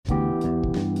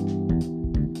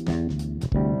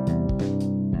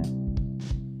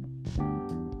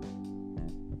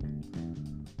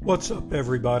What's up,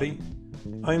 everybody?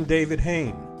 I'm David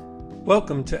Hain.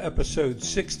 Welcome to episode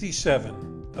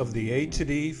 67 of the A to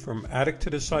D from Addict to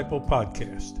Disciple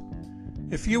podcast.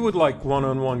 If you would like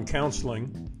one-on-one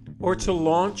counseling, or to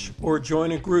launch or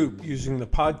join a group using the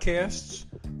podcasts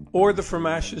or the From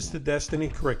Ashes to Destiny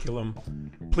curriculum,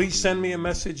 please send me a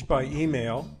message by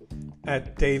email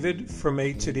at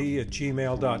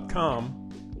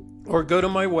davidfromatod@gmail.com or go to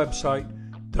my website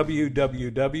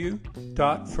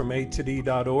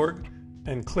www.fromatod.org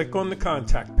and click on the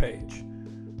contact page.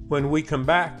 When we come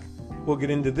back, we'll get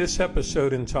into this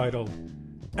episode entitled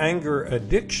Anger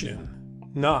Addiction,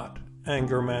 Not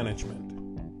Anger Management.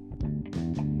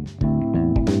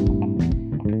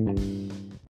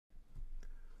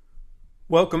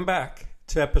 Welcome back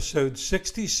to episode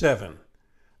 67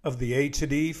 of the A to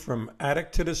D from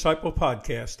Addict to Disciple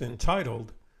podcast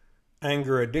entitled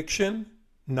Anger Addiction,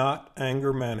 Not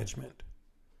Anger Management.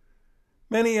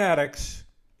 Many addicts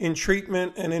in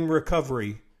treatment and in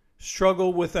recovery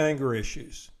struggle with anger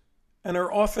issues and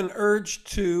are often urged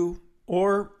to,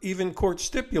 or even court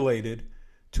stipulated,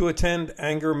 to attend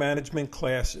anger management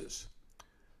classes.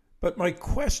 But my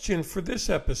question for this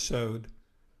episode,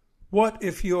 what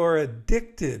if you're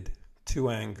addicted to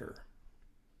anger?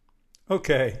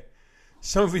 Okay,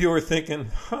 some of you are thinking,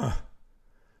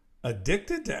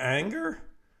 addicted to anger?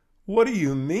 What do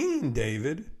you mean,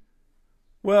 David?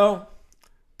 Well,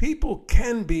 people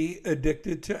can be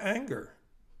addicted to anger.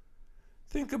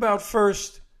 Think about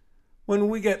first, when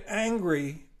we get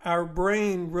angry, our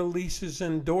brain releases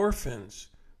endorphins,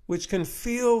 which can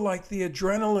feel like the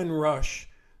adrenaline rush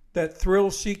that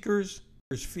thrill seekers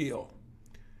feel.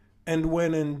 And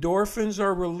when endorphins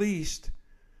are released,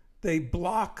 they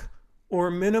block or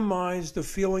minimize the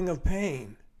feeling of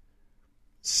pain,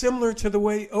 similar to the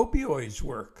way opioids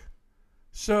work.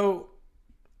 So,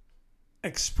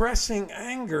 expressing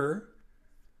anger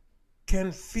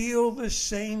can feel the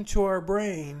same to our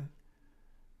brain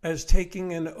as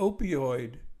taking an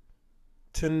opioid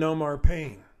to numb our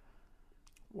pain.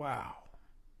 Wow.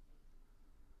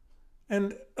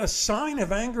 And a sign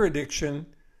of anger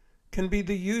addiction can be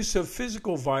the use of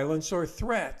physical violence or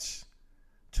threats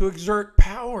to exert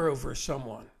power over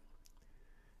someone.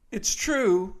 It's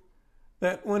true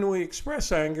that when we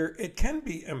express anger, it can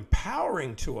be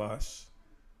empowering to us,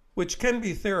 which can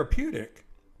be therapeutic.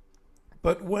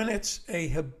 But when it's a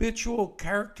habitual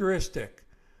characteristic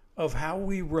of how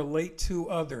we relate to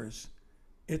others,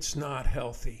 it's not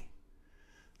healthy.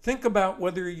 Think about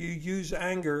whether you use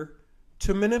anger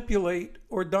to manipulate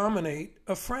or dominate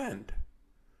a friend.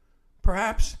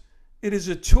 Perhaps it is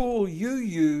a tool you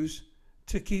use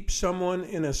to keep someone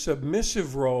in a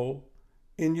submissive role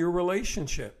in your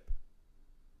relationship.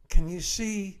 Can you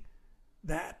see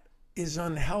that is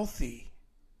unhealthy?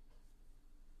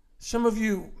 Some of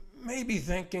you may be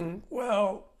thinking,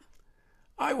 well,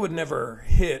 I would never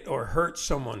hit or hurt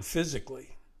someone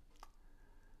physically.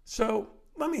 So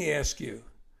let me ask you,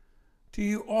 do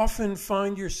you often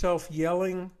find yourself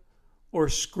yelling or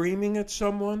screaming at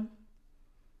someone?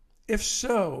 If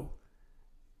so,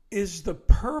 is the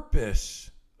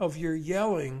purpose of your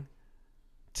yelling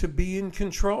to be in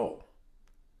control?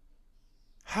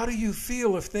 How do you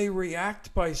feel if they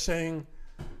react by saying,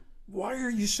 "Why are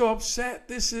you so upset?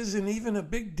 This isn't even a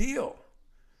big deal"?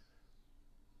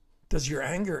 Does your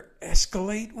anger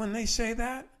escalate when they say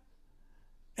that?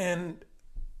 And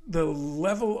the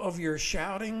level of your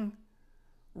shouting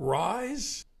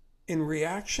rise in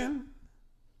reaction?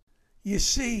 You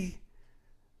see,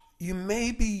 you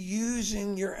may be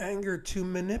using your anger to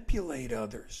manipulate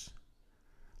others.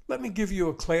 Let me give you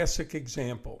a classic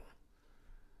example.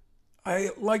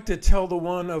 I like to tell the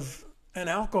one of an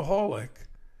alcoholic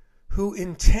who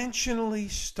intentionally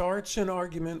starts an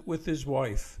argument with his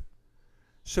wife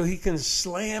so he can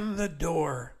slam the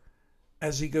door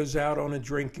as he goes out on a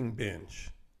drinking binge.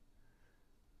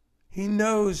 He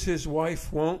knows his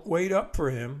wife won't wait up for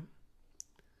him.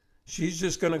 She's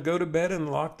just going to go to bed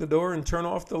and lock the door and turn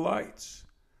off the lights.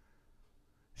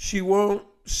 She won't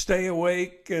stay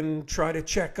awake and try to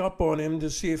check up on him to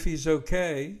see if he's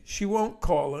okay. She won't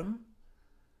call him.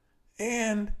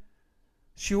 And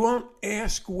she won't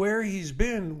ask where he's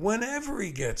been whenever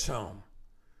he gets home.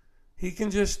 He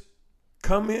can just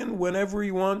come in whenever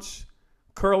he wants,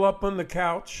 curl up on the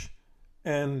couch,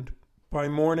 and by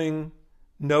morning,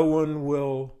 no one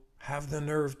will have the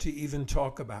nerve to even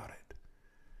talk about it.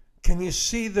 Can you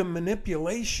see the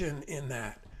manipulation in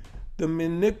that? The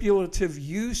manipulative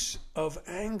use of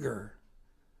anger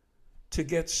to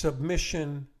get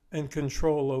submission and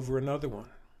control over another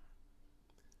one.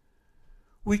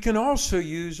 We can also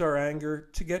use our anger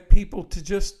to get people to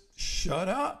just shut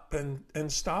up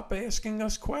and stop asking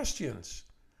us questions.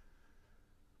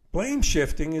 Blame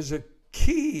shifting is a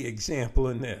key example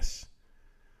in this.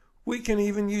 We can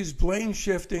even use blame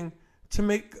shifting to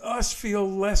make us feel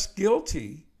less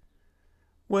guilty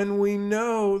when we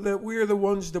know that we're the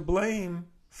ones to blame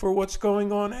for what's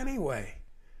going on anyway.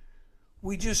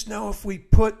 We just know if we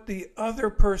put the other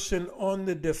person on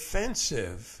the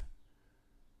defensive,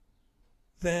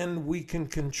 then we can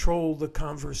control the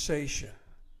conversation.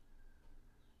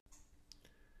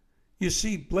 You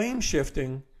see, blame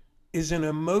shifting is an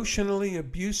emotionally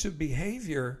abusive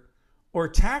behavior or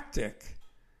tactic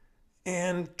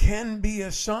and can be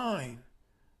a sign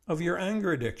of your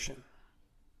anger addiction.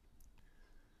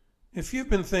 If you've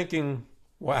been thinking,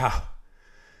 wow,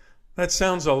 that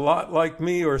sounds a lot like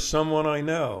me or someone I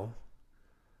know,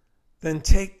 then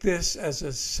take this as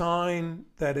a sign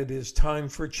that it is time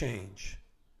for change.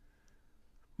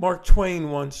 Mark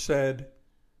Twain once said,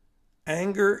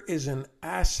 "Anger is an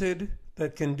acid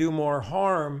that can do more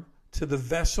harm to the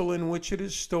vessel in which it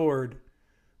is stored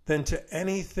than to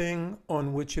anything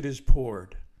on which it is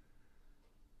poured."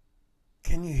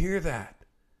 Can you hear that?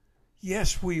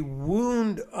 Yes, we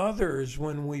wound others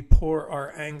when we pour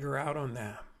our anger out on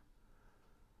them.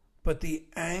 But the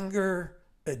anger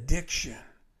addiction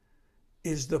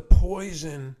is the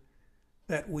poison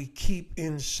that we keep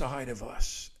inside of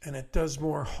us, and it does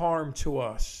more harm to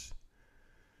us.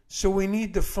 So we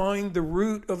need to find the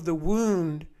root of the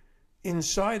wound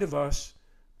inside of us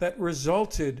that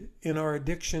resulted in our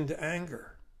addiction to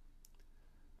anger.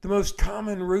 The most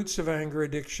common roots of anger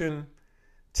addiction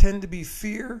tend to be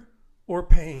fear or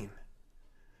pain.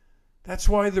 That's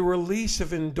why the release of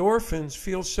endorphins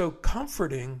feels so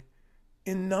comforting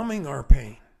in numbing our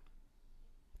pain.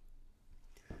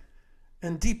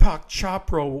 And Deepak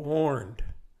Chopra warned,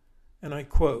 and I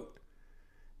quote,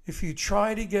 "If you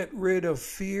try to get rid of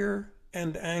fear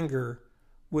and anger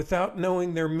without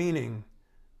knowing their meaning,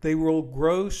 they will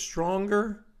grow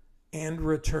stronger and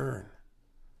return."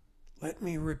 Let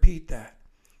me repeat that.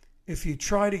 If you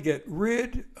try to get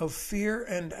rid of fear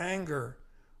and anger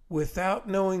without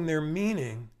knowing their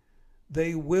meaning,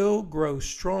 they will grow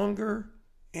stronger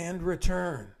and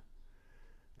return.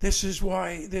 This is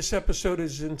why this episode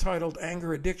is entitled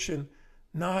Anger Addiction,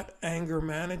 not Anger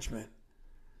Management.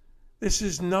 This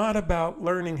is not about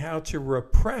learning how to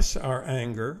repress our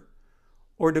anger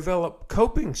or develop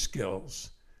coping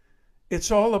skills. It's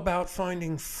all about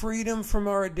finding freedom from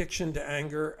our addiction to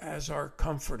anger as our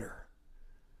comforter.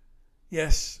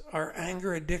 Yes, our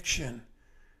anger addiction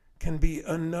can be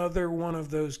another one of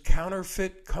those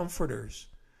counterfeit comforters,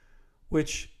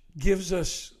 which gives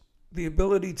us the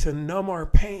ability to numb our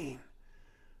pain,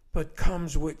 but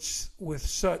comes with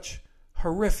such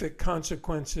horrific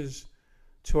consequences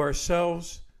to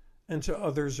ourselves and to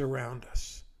others around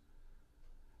us.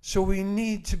 So we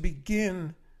need to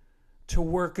begin to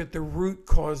work at the root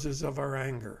causes of our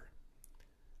anger.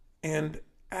 And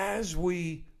as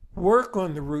we work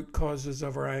on the root causes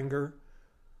of our anger,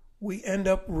 we end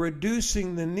up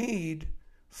reducing the need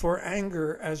for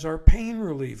anger as our pain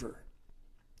reliever.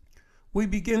 We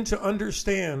begin to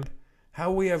understand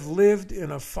how we have lived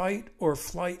in a fight or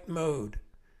flight mode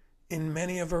in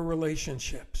many of our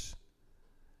relationships.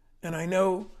 And I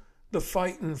know the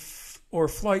fight or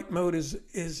flight mode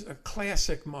is a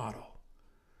classic model.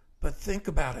 But think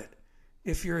about it.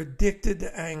 If you're addicted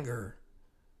to anger,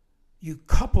 you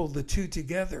couple the two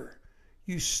together.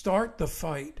 You start the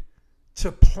fight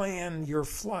to plan your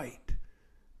flight,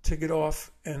 to get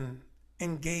off and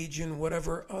engage in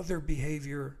whatever other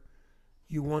behavior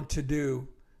you want to do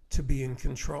to be in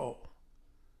control.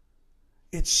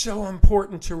 It's so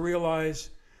important to realize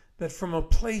that from a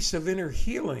place of inner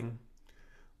healing,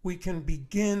 we can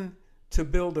begin to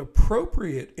build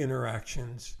appropriate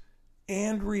interactions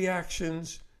and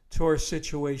reactions to our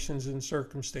situations and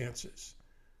circumstances.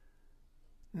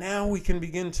 Now we can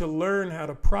begin to learn how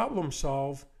to problem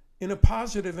solve in a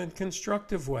positive and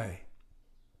constructive way.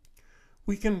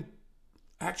 We can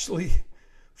actually,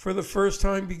 for the first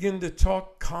time, begin to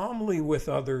talk calmly with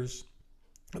others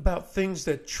about things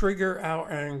that trigger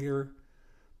our anger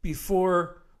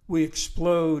before we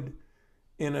explode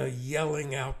in a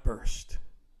yelling outburst.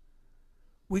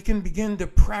 We can begin to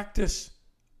practice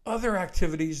other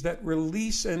activities that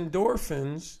release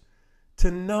endorphins to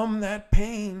numb that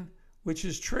pain which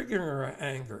is triggering our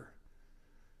anger.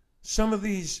 Some of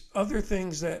these other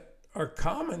things that are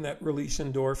common that release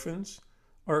endorphins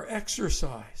are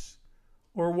exercise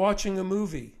or watching a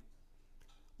movie,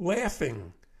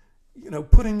 laughing,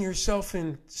 putting yourself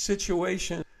in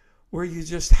situations where you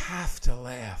just have to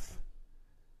laugh,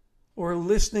 or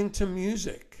listening to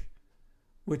music,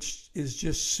 which is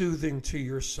just soothing to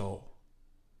your soul.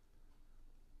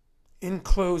 In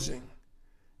closing,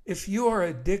 if you are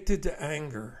addicted to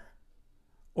anger,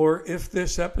 or if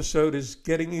this episode is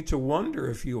getting you to wonder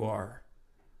if you are,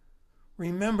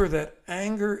 remember that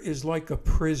anger is like a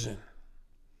prison.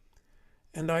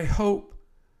 And I hope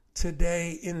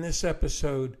today in this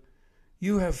episode,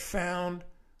 you have found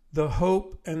the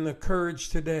hope and the courage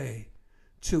today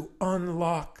to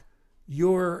unlock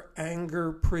your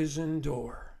anger prison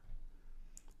door.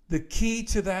 The key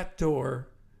to that door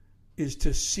is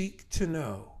to seek to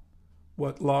know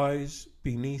what lies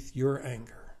beneath your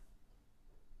anger.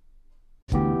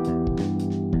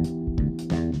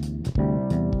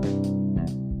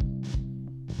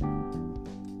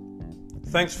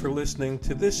 Thanks for listening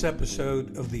to this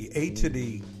episode of the A to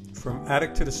D from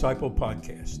Addict to Disciple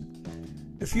podcast.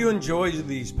 If you enjoy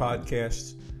these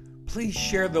podcasts, please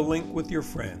share the link with your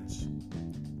friends.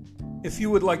 If you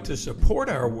would like to support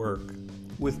our work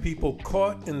with people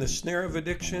caught in the snare of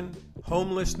addiction,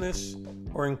 homelessness,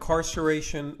 or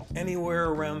incarceration anywhere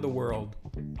around the world,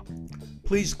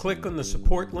 please click on the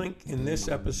support link in this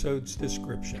episode's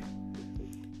description.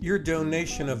 Your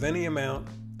donation of any amount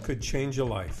could change a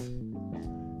life.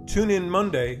 Tune in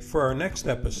Monday for our next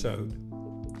episode.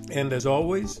 And as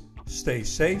always, stay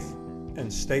safe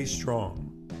and stay strong.